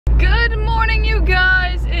Good morning, you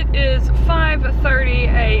guys. It is 5:30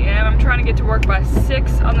 a.m. I'm trying to get to work by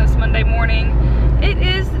 6 on this Monday morning. It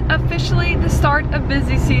is officially the start of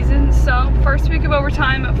busy season, so first week of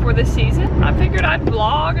overtime for this season. I figured I'd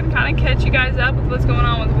vlog and kind of catch you guys up with what's going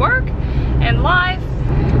on with work and life.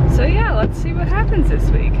 So yeah, let's see what happens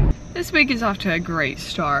this week. This week is off to a great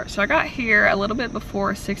start. So I got here a little bit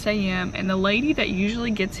before 6 a.m. and the lady that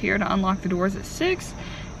usually gets here to unlock the doors at 6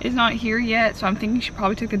 is not here yet, so I'm thinking she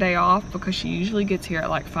probably took the day off because she usually gets here at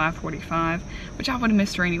like 5:45, which I would have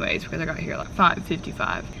missed her anyways because I got here at like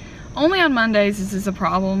 5:55. Only on Mondays this is a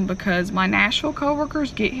problem because my Nashville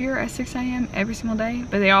coworkers get here at 6 a.m. every single day,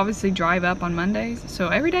 but they obviously drive up on Mondays. So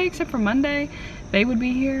every day except for Monday, they would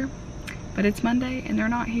be here, but it's Monday and they're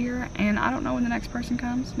not here, and I don't know when the next person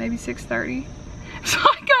comes, maybe 6:30. So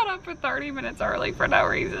I got up for 30 minutes early for no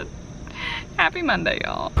reason. Happy Monday,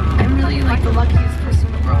 y'all. I'm really like the luckiest person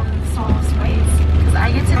in the world in the smallest ways because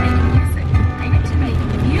I get to make music. I get to make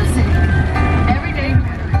music every day, no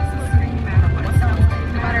matter who's listening, no matter what it sounds like,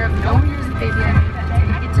 no matter if no one hears a baby I made that day.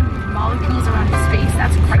 I get to move molecules around in space.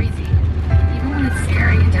 That's crazy. Even when it's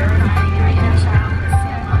scary and terrifying and my inner child and the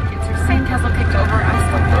sandlot gets her sandcastle kicked over, I'm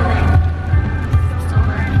still building. I'm still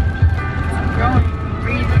learning. I'm growing. I'm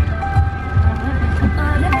breathing.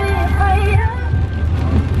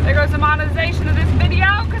 There goes the monetization of this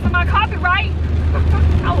video because of my copyright.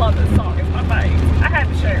 I love this song, it's my face. I had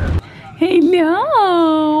to share.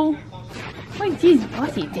 Hello. What's this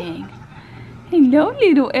pussy thing? Hello,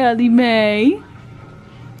 little Ellie Mae.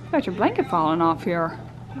 Got your blanket falling off here.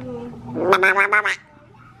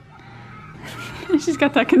 She's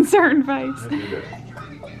got that concerned face.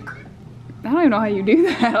 I don't even know how you do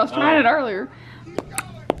that. I was trying it earlier.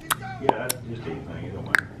 Yeah, that's just anything, it don't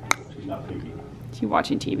matter. She's not picky. She's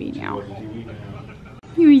watching TV now. Watching TV now.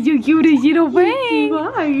 You so cute as little thing. You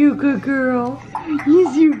are, you good girl.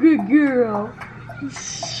 Yes, you good girl.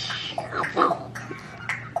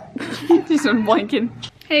 Just been blinking.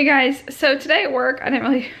 Hey guys, so today at work, I didn't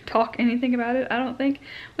really talk anything about it, I don't think.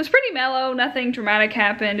 It was pretty mellow, nothing dramatic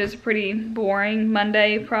happened. It was a pretty boring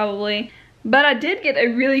Monday, probably. But I did get a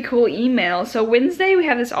really cool email. So Wednesday we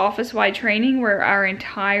have this office-wide training where our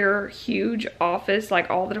entire huge office, like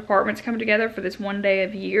all the departments come together for this one day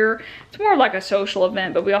of year. It's more like a social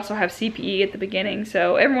event, but we also have CPE at the beginning,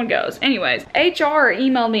 so everyone goes. Anyways, HR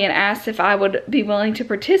emailed me and asked if I would be willing to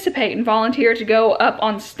participate and volunteer to go up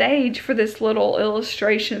on stage for this little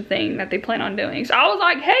illustration thing that they plan on doing. So I was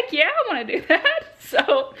like, heck yeah, I want to do that. So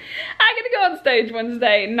I get to go on stage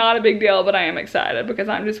Wednesday. Not a big deal, but I am excited because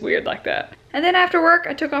I'm just weird like that. And then after work,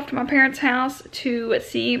 I took off to my parents' house to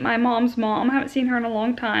see my mom's mom. I haven't seen her in a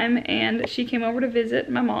long time, and she came over to visit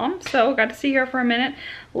my mom. So I got to see her for a minute,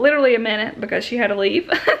 literally a minute because she had to leave.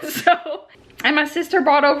 And my sister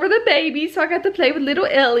brought over the baby, so I got to play with little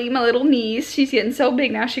Ellie, my little niece. She's getting so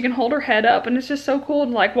big now, she can hold her head up, and it's just so cool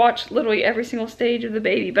to like watch literally every single stage of the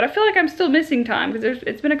baby. But I feel like I'm still missing time because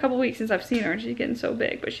it's been a couple weeks since I've seen her, and she's getting so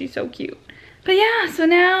big, but she's so cute. But yeah, so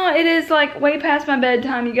now it is like way past my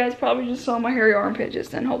bedtime. You guys probably just saw my hairy armpit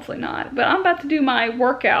just then, hopefully not. But I'm about to do my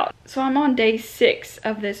workout. So I'm on day 6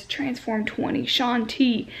 of this Transform 20 Shaun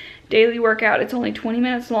T daily workout. It's only 20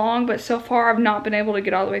 minutes long, but so far I've not been able to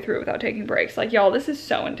get all the way through it without taking breaks. Like, y'all, this is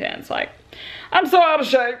so intense. Like, I'm so out of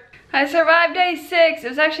shape. I survived day 6. It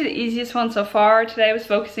was actually the easiest one so far. Today I was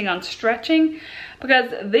focusing on stretching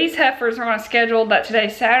because these heifers are on a schedule that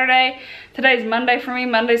today's Saturday. Today's Monday for me.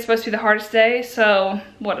 Monday's supposed to be the hardest day, so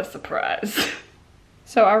what a surprise.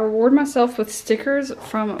 So I reward myself with stickers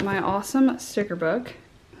from my awesome sticker book.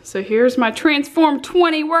 So here's my Transform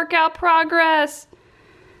 20 workout progress.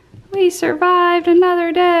 We survived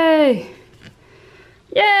another day.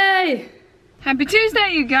 Yay! Happy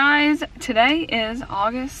Tuesday, you guys. Today is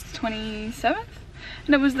August 27th,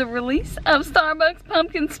 and it was the release of Starbucks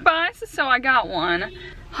Pumpkin Spice, so I got one.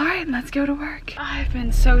 All right, let's go to work. I've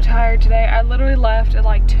been so tired today. I literally left at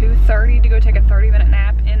like 2:30 to go take a 30-minute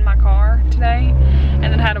nap in my car today, and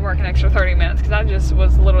then had to work an extra 30 minutes because I just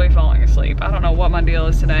was literally falling asleep. I don't know what my deal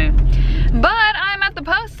is today. But I'm at the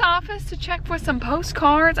post office to check for some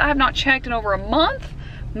postcards. I have not checked in over a month,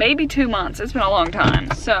 maybe 2 months. It's been a long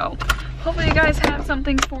time. So hopefully you guys have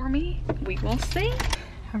something for me. We will see.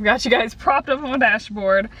 I've got you guys propped up on my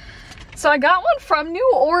dashboard. So I got one from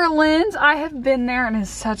New Orleans. I have been there and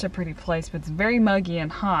it's such a pretty place, but it's very muggy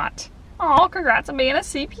and hot. Oh, congrats on being a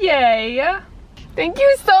CPA. Thank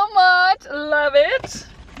you so much, love it.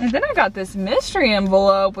 And then I got this mystery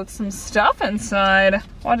envelope with some stuff inside.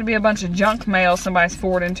 Ought to be a bunch of junk mail somebody's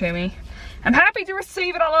forwarding to me. I'm happy to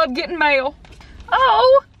receive it, I love getting mail.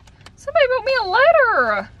 Oh, somebody wrote me a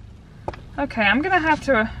letter. Okay, I'm gonna have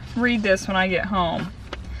to read this when I get home.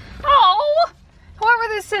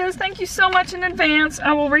 this is. Thank you so much in advance.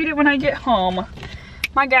 I will read it when I get home.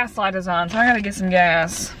 My gas light is on, so I gotta get some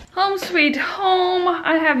gas. Home sweet home.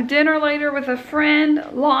 I have dinner later with a friend,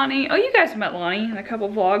 Lonnie. Oh, you guys met Lonnie in a couple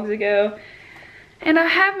vlogs ago. And I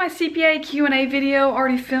have my CPA Q&A video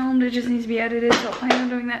already filmed. It just needs to be edited, so I plan on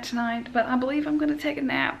doing that tonight. But I believe I'm gonna take a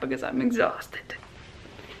nap because I'm exhausted.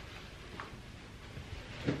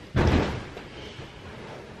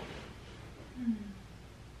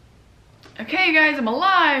 Okay, you guys, I'm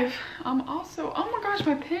alive. I'm also, oh my gosh,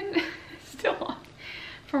 my pen is still on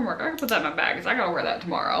from work. I can put that in my bag because I gotta wear that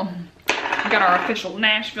tomorrow. We got our official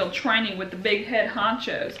Nashville training with the big head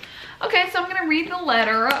honchos. Okay, so I'm gonna read the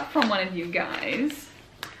letter from one of you guys.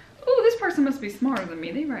 Oh, this person must be smarter than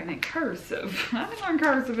me. They write in cursive. I didn't learn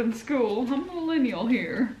cursive in school. I'm a millennial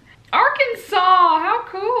here. Arkansas, how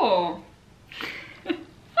cool. This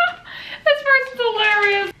person's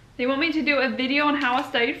hilarious. They want me to do a video on how I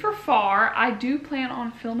studied for FAR. I do plan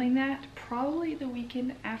on filming that probably the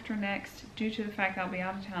weekend after next due to the fact I'll be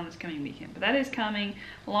out of town this coming weekend. But that is coming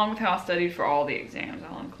along with how I studied for all the exams.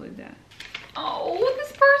 I'll include that. Oh,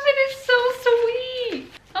 this person is so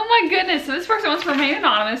sweet. Oh my goodness. So this person wants to remain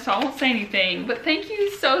anonymous, so I won't say anything. But thank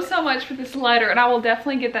you so much for this letter. And I will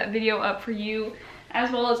definitely get that video up for you as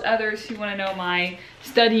well as others who want to know my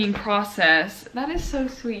studying process. That is so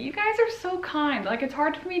sweet. You guys are so kind. Like, it's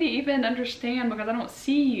hard for me to even understand because I don't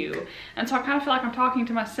see you. And so I kind of feel like I'm talking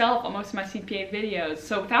to myself on most of my CPA videos.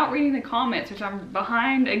 So without reading the comments, which I'm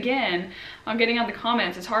behind again on getting on the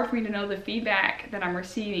comments, it's hard for me to know the feedback that I'm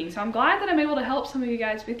receiving. So I'm glad that I'm able to help some of you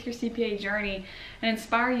guys with your CPA journey and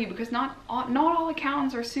inspire you, because not all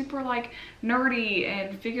accountants are super like nerdy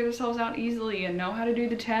and figure themselves out easily and know how to do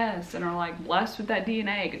the tests and are like blessed with that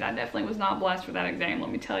DNA, because I definitely was not blessed for that exam.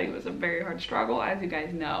 Let me tell you, it was a very hard struggle, as you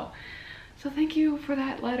guys know. So thank you for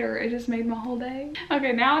that letter. It just made my whole day.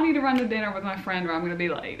 Okay, now I need to run to dinner with my friend or I'm gonna be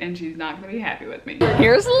late and she's not gonna be happy with me.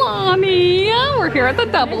 Here's Lonnie. We're here at the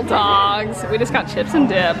Double Dogs. We just got chips and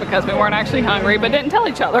dip because we weren't actually hungry but didn't tell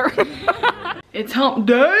each other. It's hump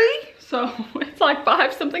day. So it's like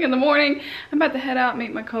 5 something in the morning. I'm about to head out and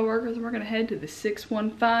meet my coworkers and we're gonna head to the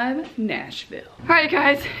 615 Nashville. All right,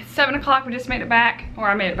 guys, it's 7 o'clock. We just made it back, or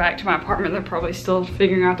I made it back to my apartment. They're probably still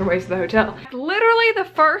figuring out their ways to the hotel. Literally the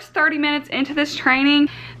first 30 minutes into this training,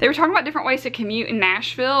 they were talking about different ways to commute in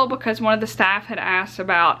Nashville because one of the staff had asked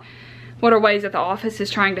about what are ways that the office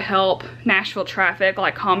is trying to help Nashville traffic,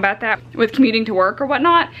 like combat that with commuting to work or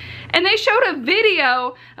whatnot. And they showed a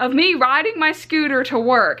video of me riding my scooter to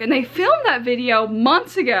work. And they filmed that video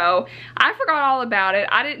months ago. I forgot all about it.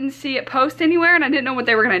 I didn't see it post anywhere and I didn't know what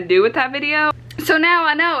they were gonna do with that video. So now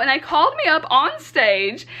I know, and they called me up on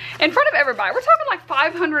stage in front of everybody. We're talking like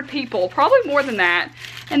 500 people, probably more than that.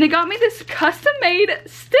 And they got me this custom-made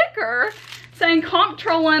sticker saying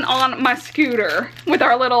comptrolling on my scooter with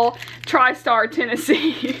our little TriStar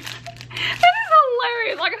Tennessee. That is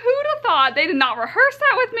hilarious. Like, who'd have thought? They did not rehearse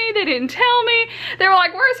that with me. They didn't tell me. They were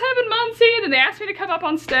like, where's Heaven Muncie? And then they asked me to come up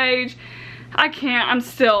on stage. I can't, I'm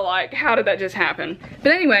still like, how did that just happen?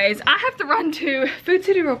 But anyways, I have to run to Food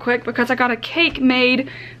City real quick because I got a cake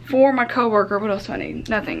made for my coworker. What else do I need?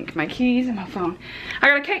 Nothing, my keys and my phone. I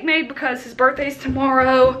got a cake made because his birthday's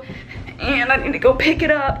tomorrow and I need to go pick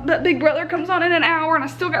it up. That big brother comes on in an hour and I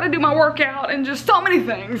still gotta do my workout and just so many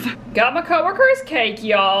things. Got my coworker's cake,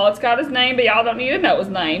 y'all. It's got his name, but y'all don't need to know his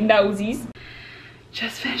name, nosies.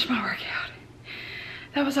 Just finished my workout.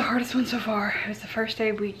 That was the hardest one so far. It was the first day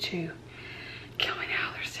of week 2. Kill me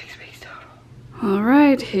now, there's 6 weeks total. All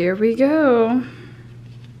right, here we go.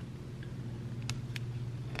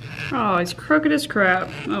 Oh, he's crooked as crap.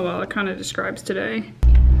 Oh well, it kind of describes today.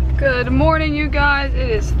 Good morning, you guys. It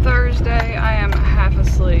is Thursday. I am half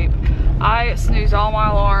asleep. I snoozed all my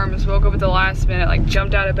alarms, woke up at the last minute, like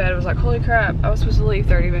jumped out of bed, was like, holy crap, I was supposed to leave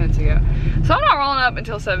 30 minutes ago. So I'm not rolling up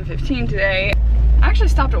until 7:15 today. I actually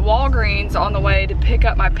stopped at Walgreens on the way to pick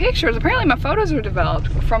up my pictures. Apparently my photos were developed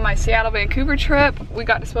from my Seattle-Vancouver trip. We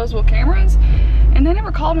got disposable cameras and they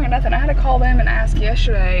never called me or nothing. I had to call them and ask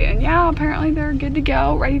yesterday, and yeah, apparently they're good to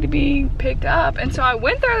go, ready to be picked up. And so I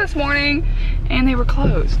went there this morning and they were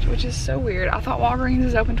closed, which is so weird. I thought Walgreens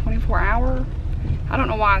is open 24-hour. I don't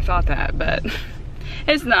know why I thought that, but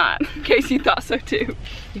it's not, in case you thought so too.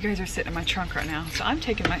 You guys are sitting in my trunk right now, so I'm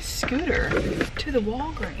taking my scooter to the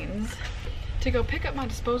Walgreens to go pick up my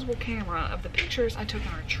disposable camera of the pictures I took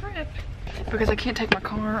on our trip because I can't take my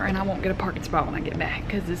car and I won't get a parking spot when I get back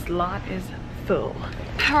because this lot is full.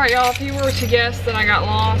 All right, y'all, if you were to guess that I got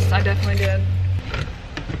lost, I definitely did.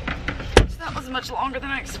 So that was much longer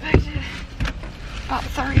than I expected. About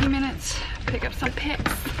 30 minutes, pick up some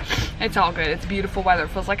pics. It's all good, it's beautiful weather, it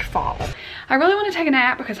feels like fall. I really want to take a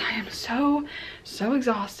nap because I am so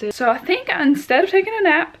exhausted. So I think instead of taking a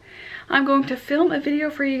nap, I'm going to film a video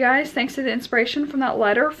for you guys thanks to the inspiration from that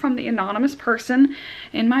letter from the anonymous person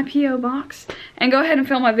in my P.O. box. And go ahead and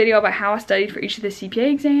film my video about how I studied for each of the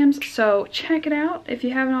CPA exams. So check it out if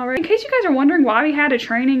you haven't already. In case you guys are wondering why we had a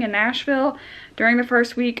training in Nashville during the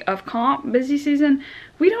first week of comp busy season,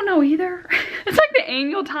 we don't know either. It's like the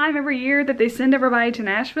annual time every year that they send everybody to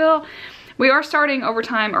Nashville. We are starting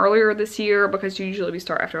overtime earlier this year because usually we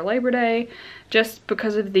start after Labor Day. Just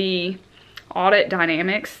because of the audit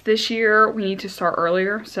dynamics this year, we need to start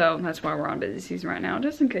earlier. So that's why we're on busy season right now,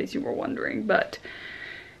 just in case you were wondering. But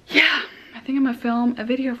yeah, I think I'm gonna film a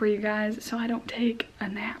video for you guys so I don't take a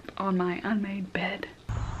nap on my unmade bed.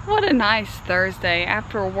 What a nice Thursday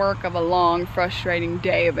after work of a long, frustrating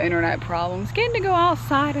day of internet problems. Getting to go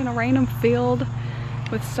outside in a random field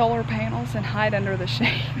with solar panels and hide under the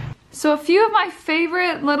shade. So a few of my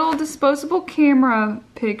favorite little disposable camera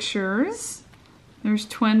pictures. There's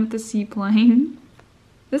Twin with the seaplane.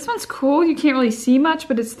 This one's cool. You can't really see much,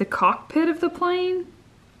 but it's the cockpit of the plane.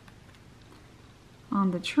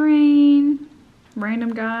 On the train.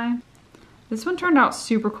 Random guy. This one turned out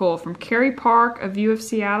super cool. From Kerry Park, a view of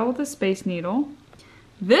Seattle with a Space Needle.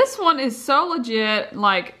 This one is so legit,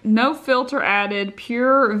 like no filter added,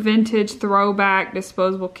 pure vintage throwback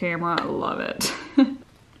disposable camera. I love it.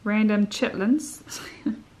 Random chitlins.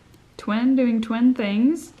 Twin doing twin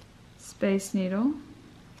things. Space Needle.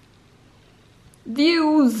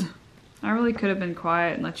 Views! I really could have been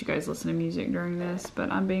quiet and let you guys listen to music during this,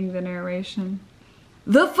 but I'm being the narration.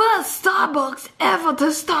 The first Starbucks ever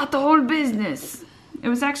to start the whole business. It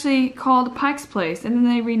was actually called Pike's Place, and then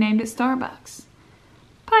they renamed it Starbucks.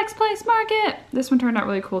 Pike's Place Market! This one turned out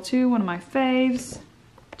really cool too, one of my faves.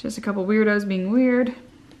 Just a couple weirdos being weird.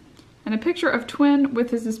 And a picture of Twin with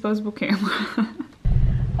his disposable camera.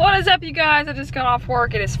 What is up, you guys? I just got off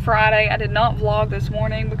work. It is Friday. I did not vlog this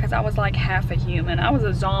morning because I was like half a human. I was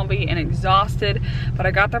a zombie and exhausted, but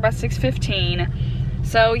I got there by 6:15.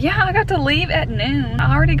 So yeah, I got to leave at noon.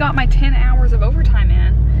 I already got my 10 hours of overtime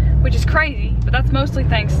in, which is crazy, but that's mostly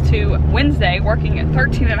thanks to Wednesday working at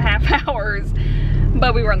 13.5 hours.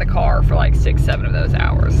 But we were in the car for like 6-7 of those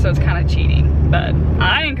hours, so it's kind of cheating, but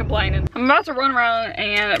I ain't complaining. I'm about to run around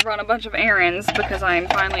and run a bunch of errands because I am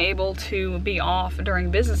finally able to be off during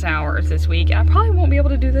business hours this week. I probably won't be able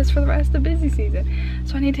to do this for the rest of busy season,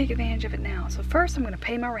 so I need to take advantage of it now. So first, I'm gonna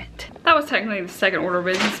pay my rent. That was technically the second order of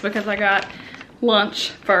business because I got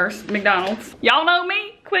lunch first, McDonald's. Y'all know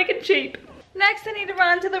me, quick and cheap. Next, I need to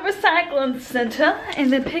run to the recycling center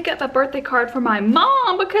and then pick up a birthday card for my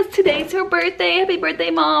mom because today's her birthday. Happy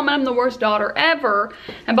birthday, Mom. I'm the worst daughter ever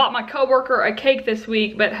and bought my coworker a cake this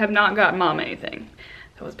week but have not gotten Mom anything.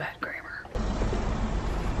 That was bad grammar.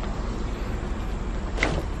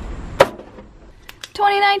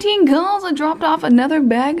 2019 girls, I dropped off another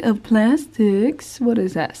bag of plastics. What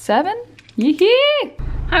is that, 7? Yee-hee!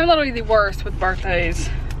 I'm literally the worst with birthdays.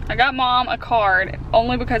 I got Mom a card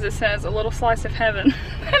only because it says a little slice of heaven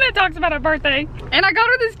and it talks about her birthday. And I got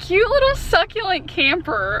her this cute little succulent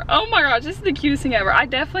camper. Oh my gosh, this is the cutest thing ever. I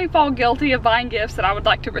definitely fall guilty of buying gifts that I would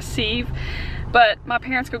like to receive, but my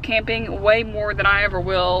parents go camping way more than I ever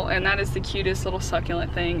will, and that is the cutest little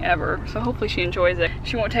succulent thing ever. So hopefully she enjoys it. If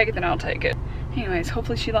she won't take it, then I'll take it. Anyways,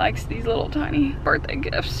 hopefully she likes these little tiny birthday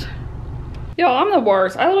gifts. Yo, I'm the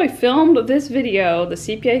worst. I literally filmed this video, the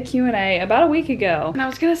CPA Q&A, about a week ago. And I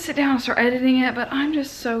was gonna sit down and start editing it, but I'm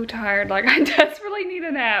just so tired. Like, I desperately need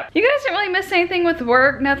a nap. You guys didn't really miss anything with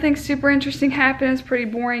work. Nothing super interesting happened. It's a pretty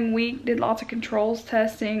boring week. Did lots of controls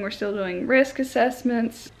testing. We're still doing risk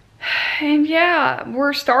assessments. And yeah,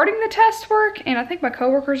 we're starting the test work, and I think my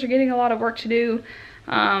coworkers are getting a lot of work to do.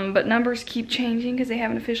 But numbers keep changing because they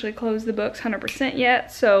haven't officially closed the books 100%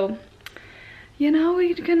 yet. So, you know,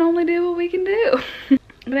 we can only do what we can do.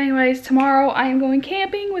 But anyways, tomorrow I am going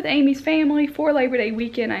camping with Amy's family for Labor Day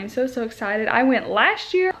weekend. I am so excited. I went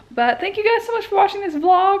last year. But thank you guys so much for watching this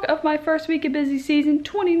vlog of my first week of busy season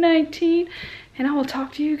 2019. And I will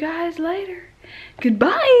talk to you guys later.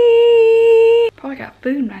 Goodbye. Probably got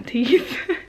food in my teeth.